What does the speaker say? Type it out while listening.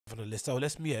on the list. Oh,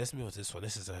 let's move on to this one.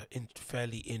 This is a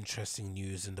fairly interesting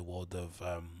news in the world of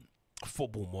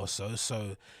football, more so.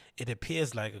 So it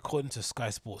appears like, according to Sky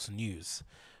Sports News,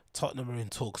 Tottenham are in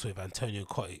talks with Antonio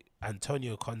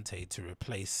Conte to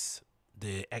replace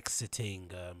the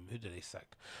exiting who did they sack?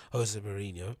 Jose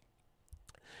Mourinho.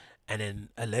 And then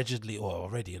allegedly, or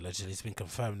already allegedly, it's been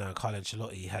confirmed now, Carlo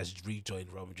Ancelotti has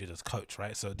rejoined Real Madrid as coach,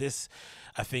 right? So this,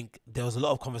 I think there was a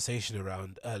lot of conversation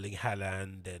around Erling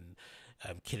Haaland and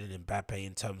Kylian Mbappe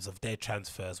in terms of their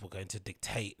transfers were going to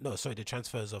dictate. No, sorry, the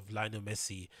transfers of Lionel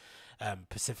Messi,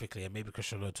 specifically, and maybe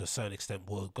Cristiano to a certain extent,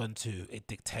 were going to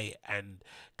dictate and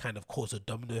kind of cause a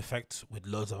domino effect with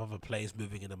loads of other players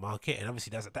moving in the market. And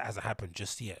obviously, that hasn't happened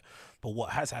just yet. But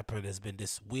what has happened has been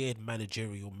this weird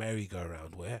managerial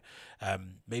merry-go-round where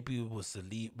maybe it was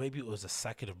maybe it was the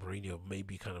sacking of Mourinho,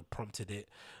 maybe kind of prompted it.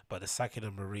 But the sacking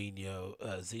of Mourinho,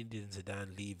 Zinedine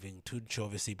Zidane leaving, Tuchel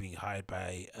obviously being hired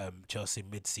by Chelsea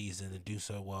mid-season and do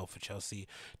so well for Chelsea,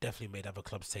 definitely made other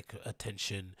clubs take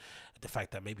attention. The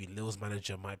fact that maybe Lille's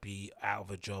manager might be out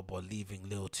of a job or leaving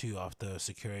Lille too after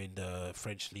securing the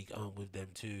French League with them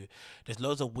too. There's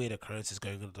loads of weird occurrences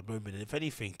going on at the moment, and if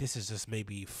anything, this is just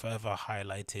maybe further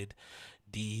highlighted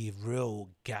the real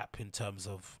gap in terms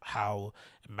of how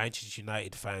Manchester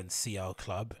United fans see our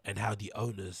club and how the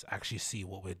owners actually see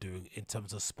what we're doing in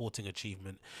terms of sporting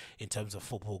achievement, in terms of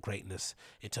football greatness,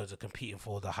 in terms of competing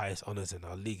for the highest honours in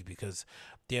our league. Because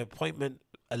the appointment,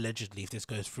 allegedly, if this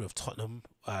goes through, of Tottenham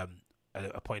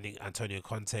appointing Antonio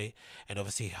Conte and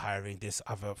obviously hiring this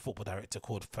other football director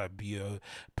called Fabio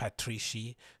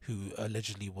Patrici, who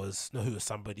allegedly was no, who was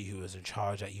somebody who was in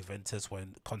charge at Juventus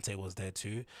when Conte was there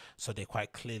too. So they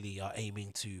quite clearly are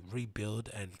aiming to rebuild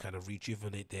and kind of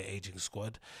rejuvenate their aging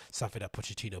squad, something that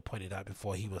Pochettino pointed out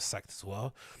before he was sacked as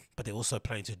well. But they're also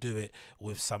planning to do it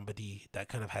with somebody that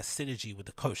kind of has synergy with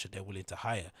the coach that they're willing to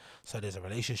hire. So there's a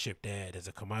relationship there, there's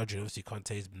a camaraderie. Obviously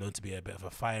Conte is known to be a bit of a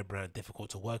firebrand, difficult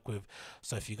to work with.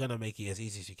 So if you're going to make it as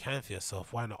easy as you can for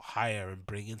yourself, why not hire and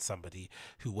bring in somebody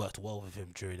who worked well with him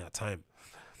during that time?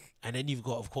 And then you've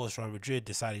got, of course, Real Madrid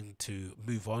deciding to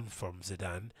move on from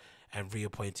Zidane and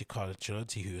reappointed Carlo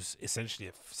Ancelotti, who's essentially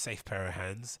a safe pair of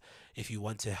hands. If you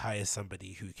want to hire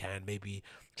somebody who can maybe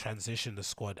transition the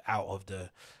squad out of the,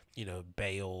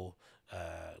 Bale,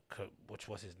 which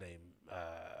was his name,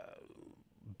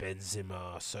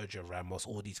 Benzema, Sergio Ramos,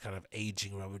 all these kind of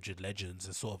aging Real Madrid legends,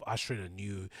 and sort of ushering a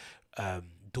new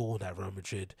dawn at Real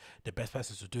Madrid. The best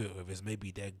person to do it with is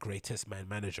maybe their greatest man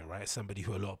manager, right? Somebody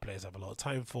who a lot of players have a lot of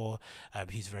time for.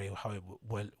 He's very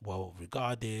well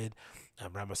regarded.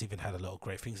 Ramos even had a lot of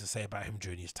great things to say about him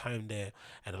during his time there,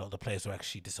 and a lot of the players were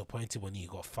actually disappointed when he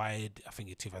got fired. I think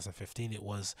in 2015 it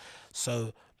was.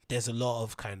 So there's a lot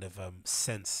of kind of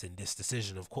sense in this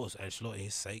decision. Of course,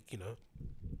 Ancelotti's sake,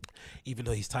 even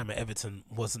though his time at Everton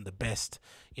wasn't the best,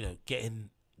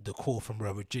 getting the call from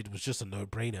Real Madrid was just a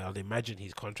no-brainer. I'd imagine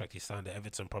his contract he signed at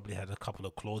Everton probably had a couple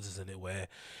of clauses in it where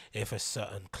if a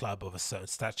certain club of a certain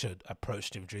stature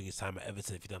approached him during his time at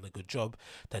Everton, if he'd done a good job,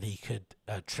 then he could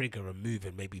trigger a move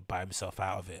and maybe buy himself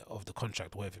out of it, of the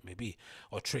contract, whatever it may be,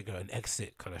 or trigger an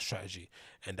exit kind of strategy.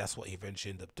 And that's what he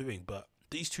eventually ended up doing. But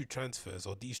these two transfers,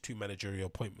 or these two managerial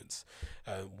appointments,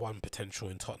 one potential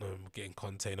in Tottenham getting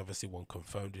Conte, and obviously one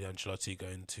confirmed with Ancelotti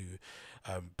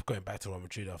going back to Real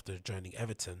Madrid after joining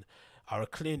Everton, are a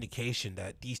clear indication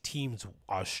that these teams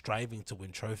are striving to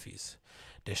win trophies.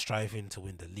 They're striving to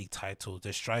win the league title.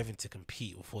 They're striving to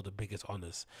compete for the biggest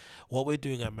honours. What we're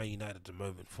doing at Man United at the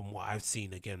moment, from what I've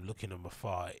seen, again, looking from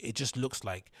afar, it just looks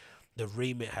like the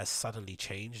remit has suddenly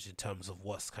changed in terms of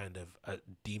what's kind of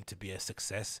deemed to be a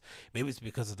success. Maybe it's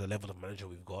because of the level of manager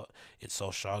we've got in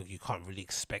Solskjaer. You can't really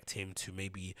expect him to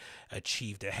maybe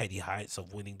achieve the heady heights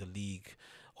of winning the league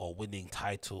or winning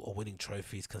title or winning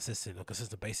trophies on a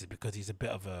consistent basis, because he's a bit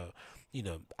of a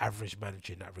average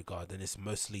manager in that regard, and it's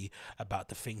mostly about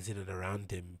the things in and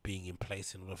around him being in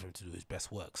place in order for him to do his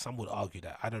best work. Some would argue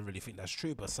that. I don't really think that's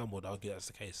true, but some would argue that's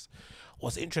the case.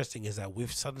 What's interesting is that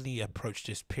we've suddenly approached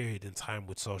this period in time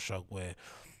with Solskjaer where,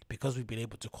 because we've been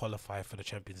able to qualify for the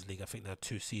Champions League, I think now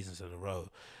 2 seasons in a row,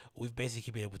 we've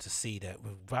basically been able to see that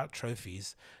without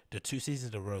trophies, the 2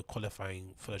 seasons in a row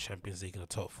qualifying for the Champions League in the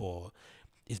top four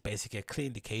is basically a clear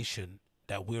indication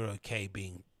that we're okay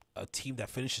being a team that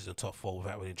finishes in top four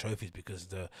without winning trophies, because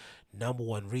the number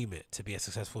one remit to be a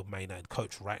successful Man United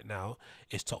coach right now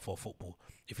is top four football.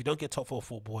 If you don't get top four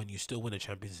football and you still win the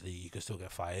Champions League, you can still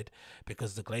get fired,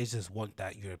 because the Glazers want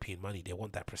that European money. They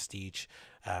want that prestige.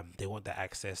 They want that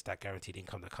access, that guaranteed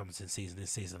income that comes in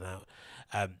season out.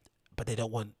 But they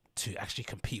don't want to actually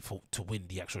compete for to win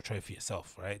the actual trophy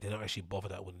itself, right? They don't actually bother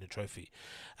that winning the trophy,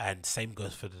 and same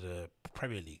goes for the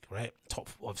Premier League, right? Top,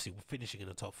 obviously, finishing in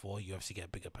the top four, you obviously get a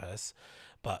bigger purse,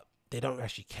 but they don't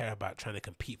actually care about trying to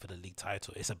compete for the league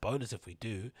title. It's a bonus if we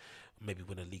do maybe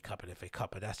win a League Cup and FA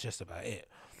Cup, but that's just about it.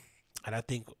 And I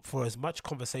think for as much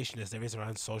conversation as there is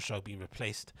around Solskjaer being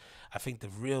replaced, I think the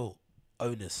real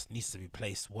onus needs to be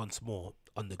placed once more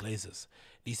on the Glazers.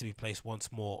 Needs to be placed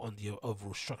once more on the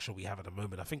overall structure we have at the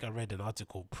moment. I think I read an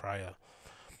article prior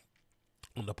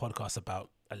on the podcast about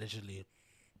allegedly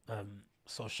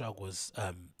Solskjaer was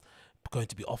going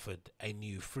to be offered a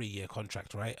new 3-year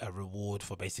contract, right? A reward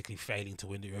for basically failing to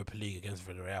win the Europa League against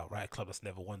Villarreal, right? A club that's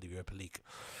never won the Europa League.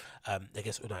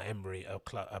 Against Unai Emery,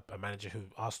 a manager who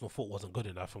Arsenal thought wasn't good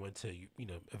enough and went to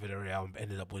Villarreal and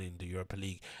ended up winning the Europa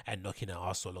League and knocking out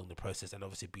Arsenal along the process and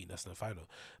obviously beating us in the final.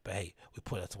 But hey, we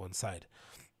put that to one side.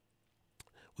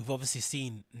 We've obviously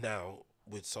seen now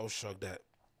with Solskjaer that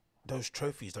those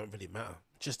trophies don't really matter.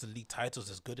 Just the league titles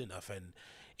is good enough, and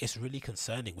it's really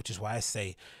concerning, which is why I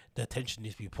say the attention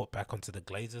needs to be put back onto the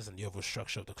Glazers and the overall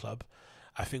structure of the club.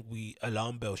 I think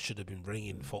alarm bells should have been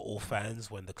ringing for all fans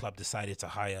when the club decided to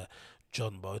hire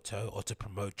John Moto, or to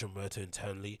promote John Moto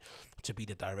internally to be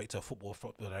the director of football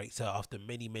director after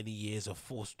many, many years of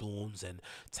false dawns and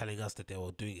telling us that they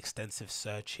were doing extensive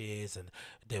searches and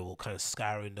they were kind of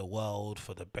scouring the world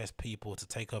for the best people to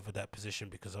take over that position,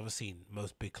 because obviously in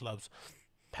most big clubs,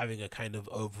 having a kind of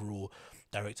overall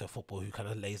director of football who kind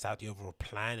of lays out the overall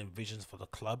plan and visions for the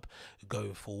club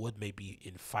going forward, maybe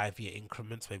in 5-year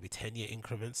increments, maybe 10-year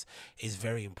increments, is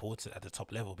very important at the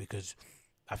top level, because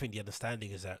I think the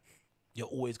understanding is that you're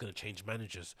always going to change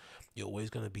managers. You're always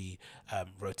going to be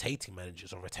rotating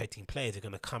managers or rotating players. They're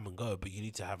going to come and go, but you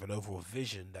need to have an overall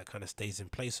vision that kind of stays in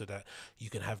place so that you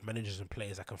can have managers and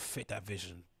players that can fit that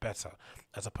vision better,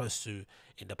 as opposed to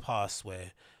in the past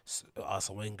where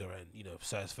Arsene Wenger and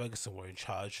Sir Alex Ferguson were in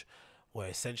charge, where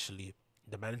essentially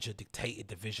the manager dictated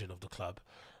the vision of the club.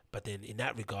 But then in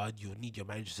that regard, you need your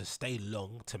managers to stay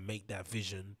long to make that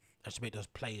vision and to make those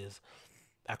players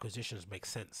acquisitions make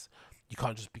sense. You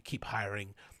can't just keep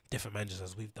hiring different managers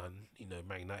as we've done,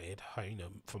 Man United,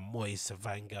 from Moyes to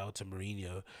Van Gaal to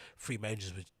Mourinho, 3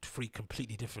 managers with 3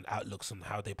 completely different outlooks on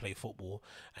how they play football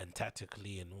and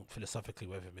tactically and philosophically,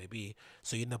 whatever it may be.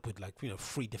 So you end up with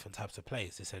 3 different types of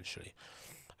players essentially.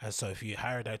 And so if you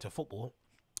hire a director of football,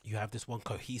 you have this one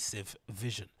cohesive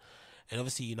vision. And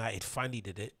obviously United finally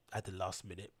did it at the last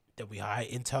minute. Then we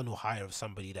internal hire of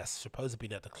somebody that's supposed to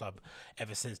be at the club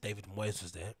ever since David Moyes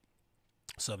was there.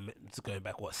 So it's going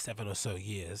back 7 or so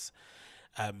years.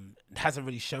 Hasn't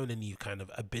really shown any kind of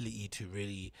ability to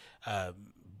really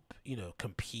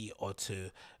compete or to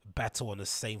battle on the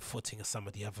same footing as some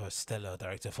of the other stellar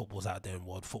director of footballs out there in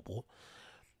world football.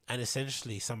 And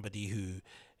essentially somebody who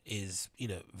is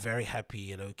very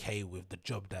happy and okay with the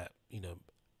job that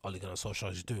Ole Gunnar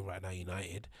Solskjaer is doing right now at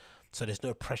United. So there's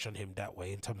no pressure on him that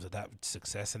way in terms of that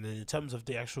success. And then in terms of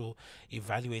the actual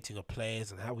evaluating of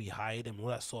players and how we hired them, all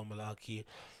that sort of malarkey,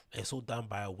 it's all done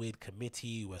by a weird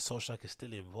committee where Solskjaer is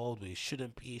still involved where he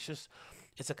shouldn't be.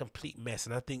 It's a complete mess.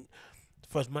 And I think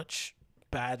for as much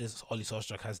bad as Ole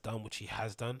Solskjaer has done, which he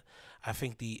has done, I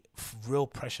think the real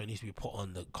pressure needs to be put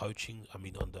on the coaching,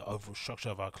 on the overall structure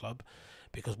of our club.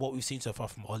 Because what we've seen so far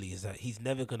from Ole is that he's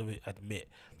never going to admit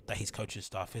that his coaching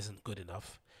staff isn't good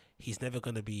enough. He's never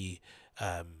going to be,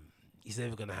 he's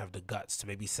never going to have the guts to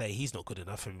maybe say he's not good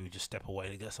enough and we just step away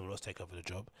and let someone else take over the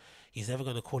job. He's never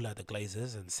going to call out the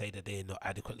Glazers and say that they're not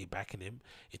adequately backing him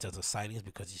in terms of signings,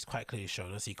 because he's quite clearly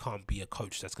shown us he can't be a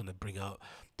coach that's going to bring out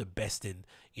the best in,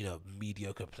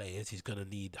 mediocre players. He's going to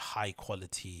need high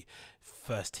quality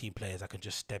first team players that can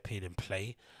just step in and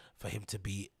play for him to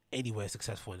be anywhere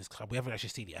successful in this club. We haven't actually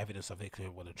seen the evidence of it because he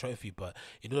won a trophy, but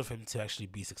in order for him to actually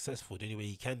be successful, the only way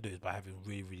he can do it is by having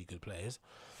really, really good players.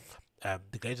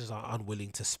 The Glazers are unwilling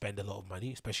to spend a lot of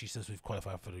money, especially since we've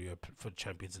qualified for the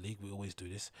Champions League. We always do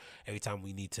this. Every time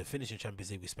we need to finish in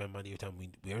Champions League, we spend money. Every time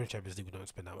we are in Champions League, we don't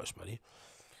spend that much money.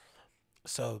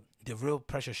 So the real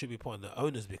pressure should be put on the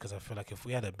owners, because I feel like if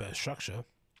we had a better structure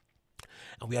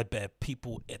and we had better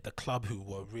people at the club who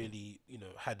were really,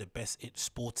 had the best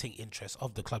sporting interests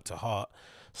of the club to heart,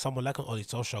 someone like an Ole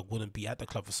Solskjaer wouldn't be at the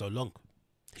club for so long.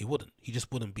 He wouldn't. He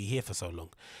just wouldn't be here for so long.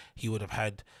 He would have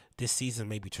had this season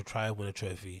maybe to try and win a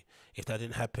trophy. If that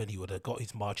didn't happen, he would have got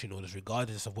his marching orders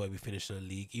regardless of where we finish in the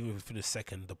league. Even if we finish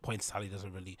second, the points tally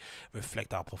doesn't really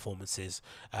reflect our performances.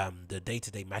 The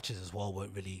day-to-day matches as well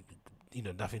weren't really,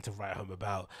 nothing to write home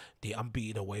about. The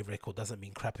unbeaten away record doesn't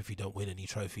mean crap if you don't win any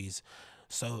trophies.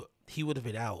 So he would have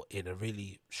been out in a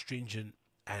really stringent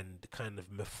and kind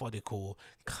of methodical,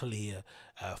 clear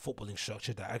footballing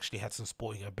structure that actually had some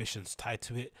sporting ambitions tied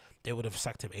to it, they would have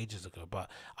sacked him ages ago. But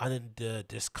under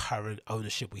this current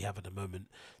ownership we have at the moment,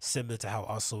 similar to how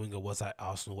Arsene Wenger was at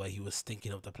Arsenal, where he was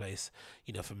stinking up the place,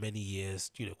 for many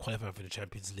years, qualifying for the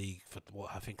Champions League for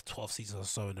what I think 12 seasons or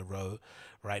so in a row,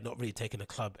 right? Not really taking the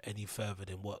club any further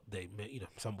than what they,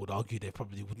 some would argue they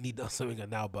probably would need Arsene Wenger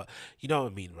now, but you know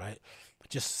what I mean, right?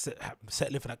 Just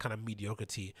settling for that kind of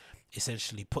mediocrity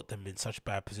essentially put them in such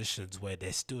bad positions where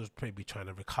they're still probably trying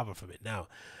to recover from it now.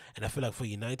 And I feel like for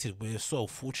United, we're so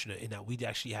fortunate in that we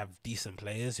actually have decent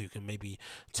players who can maybe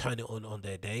turn it on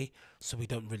their day. So we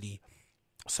don't really,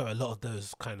 so a lot of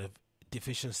those kind of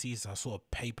deficiencies are sort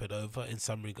of papered over in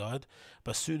some regard,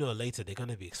 but sooner or later they're going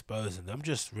to be exposed. And I'm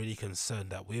just really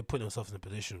concerned that we're putting ourselves in a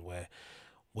position where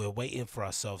we're waiting for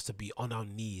ourselves to be on our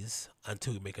knees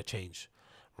until we make a change,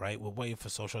 right? We're waiting for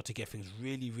Solskjaer to get things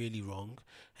really, really wrong,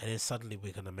 and then suddenly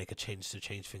we're going to make a change to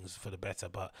change things for the better.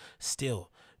 But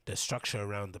still, the structure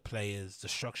around the players, the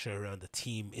structure around the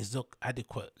team is not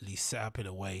adequately set up in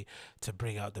a way to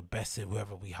bring out the best in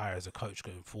whoever we hire as a coach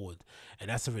going forward. And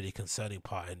that's a really concerning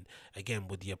part. And again,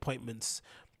 with the appointments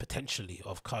potentially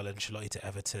of Carlo Ancelotti to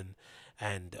Everton,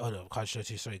 and Carlo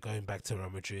Ancelotti, sorry, going back to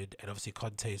Real Madrid, and obviously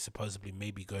Conte supposedly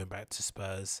maybe going back to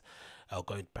Spurs,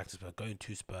 going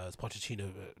to Spurs,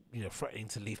 Pochettino, threatening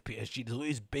to leave PSG. There's all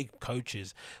these big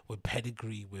coaches with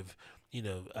pedigree, with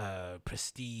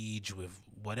prestige, with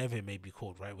whatever it may be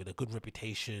called, right? With a good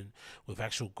reputation, with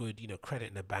actual good, credit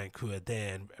in the bank, who are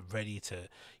there and ready to,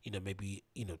 maybe,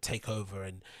 take over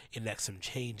and enact some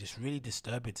change. It's really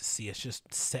disturbing to see us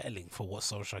just settling for what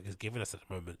Solskjaer is giving us at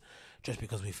the moment, just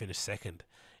because we finished second.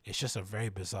 It's just a very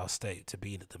bizarre state to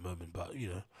be in at the moment. But,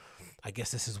 I guess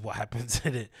this is what happens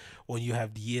in it when you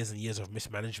have years and years of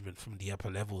mismanagement from the upper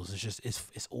levels.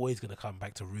 It's always going to come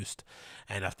back to roost.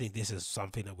 And I think this is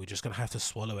something that we're just going to have to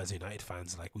swallow as United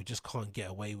fans. Like, we just can't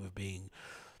get away with being...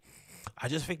 I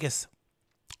just think it's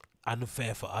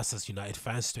unfair for us as United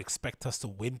fans to expect us to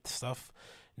win stuff,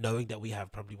 knowing that we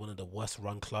have probably one of the worst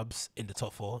run clubs in the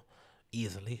top four,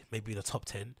 easily, maybe in the top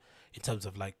 10, in terms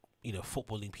of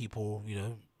footballing people,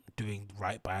 doing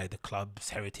right by the club's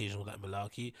heritage and all that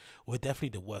malarkey. We're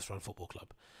definitely the worst run football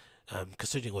club,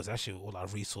 considering it was actually all our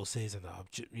resources and our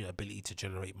ability to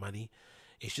generate money.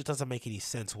 It just doesn't make any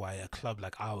sense why a club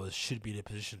like ours should be in a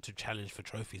position to challenge for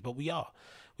trophies, but we are.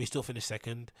 We still finished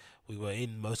second. We were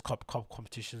in most cup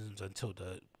competitions until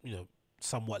the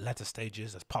somewhat latter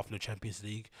stages, as part from the Champions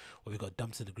League, where we got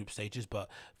dumped in the group stages. But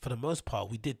for the most part,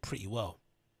 we did pretty well,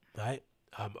 right?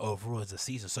 Overall as a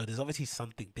season. So there's obviously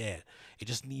something there. It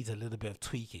just needs a little bit of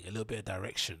tweaking, a little bit of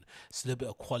direction, it's a little bit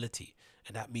of quality,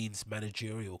 and that means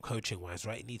managerial, coaching wise,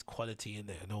 right? It needs quality in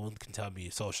there. No one can tell me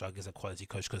Solskjaer is a quality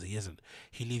coach, because he isn't.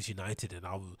 He leaves United, and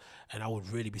I would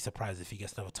really be surprised if he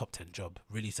gets another top 10 job.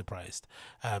 Really surprised.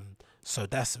 So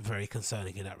that's very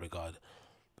concerning in that regard.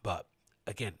 But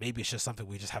again, maybe it's just something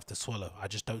we just have to swallow. I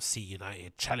just don't see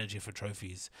United challenging for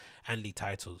trophies and league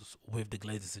titles with the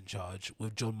Glazers in charge,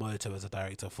 with John Moto as a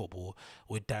director of football,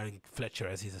 with Darren Fletcher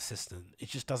as his assistant. It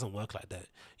just doesn't work like that.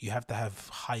 You have to have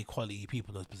high quality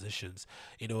people in those positions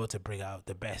in order to bring out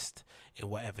the best in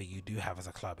whatever you do have as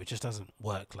a club. It just doesn't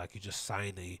work like you just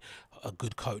sign a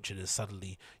good coach and then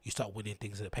suddenly you start winning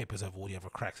things and the papers over all the other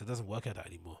cracks. It doesn't work like that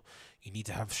anymore. You need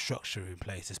to have structure in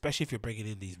place, especially if you're bringing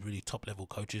in these really top level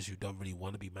coaches who don't really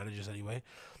want to be managers anyway,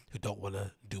 who don't want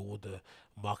to do all the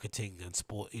marketing and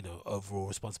sport, overall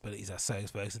responsibilities that Sir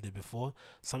Alex Ferguson did before.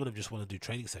 Some of them just want to do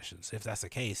training sessions. If that's the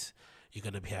case, you're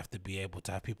going to have to be able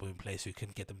to have people in place who can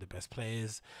get them the best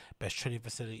players, best training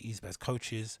facilities, best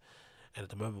coaches. And at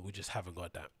the moment, we just haven't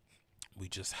got that. We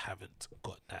just haven't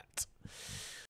got that.